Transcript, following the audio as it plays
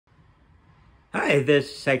Hi, this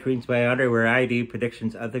is Psych by Andre, where I do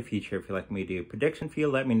predictions of the future. If you'd like me to do a prediction for you,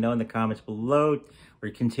 let me know in the comments below.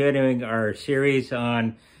 We're continuing our series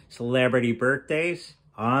on celebrity birthdays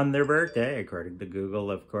on their birthday, according to Google,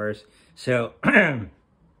 of course. So,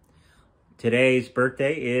 today's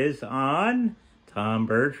birthday is on Tom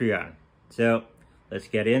Bergeron. So, let's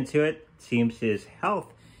get into it. Seems his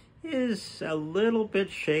health is a little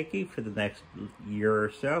bit shaky for the next year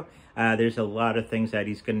or so. There's a lot of things that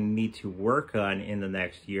he's going to need to work on in the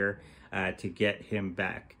next year to get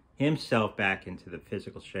himself back into the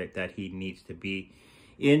physical shape that he needs to be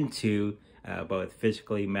into, both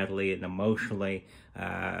physically, mentally, and emotionally,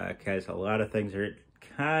 because a lot of things are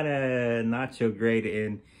kind of not so great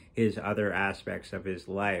in his other aspects of his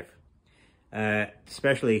life.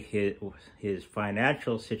 Especially his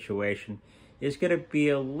financial situation is going to be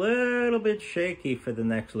a little bit shaky for the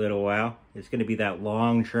next little while. It's going to be that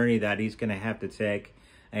long journey that he's going to have to take,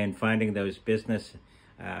 and finding those business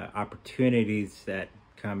opportunities that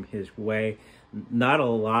come his way. Not a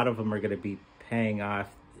lot of them are going to be paying off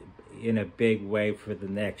in a big way for the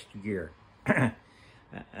next year. And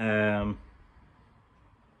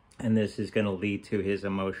this is going to lead to his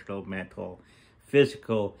emotional, mental,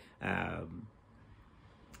 physical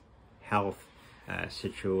health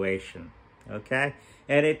situation. Okay,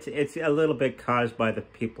 and it's a little bit caused by the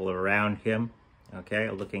people around him. Okay,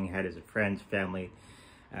 looking at his friends, family,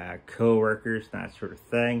 co-workers, that sort of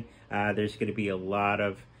thing. There's going to be a lot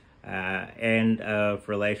of end of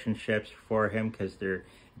relationships for him, because they're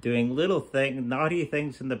doing naughty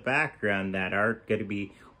things in the background that aren't going to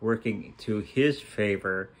be working to his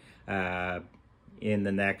favor in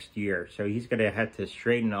the next year. So he's going to have to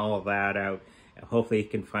straighten all of that out. Hopefully he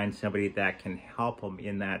can find somebody that can help him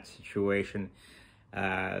in that situation.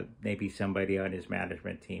 Maybe somebody on his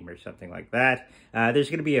management team or something like that. There's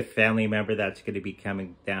going to be a family member that's going to be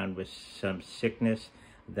coming down with some sickness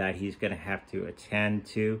that he's going to have to attend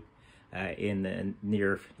to in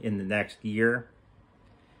the next year.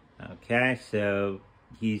 Okay, so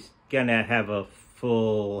he's going to have a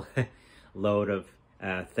full load of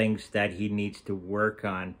things that he needs to work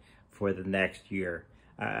on for the next year.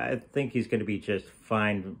 I think he's going to be just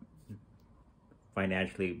fine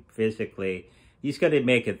financially, physically. He's going to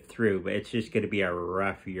make it through, but it's just going to be a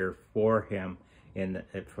rough year for him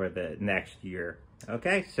for the next year.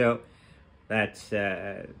 Okay, so that's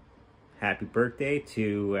happy birthday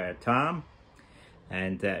to Tom.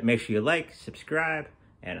 And make sure you like, subscribe,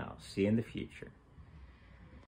 and I'll see you in the future.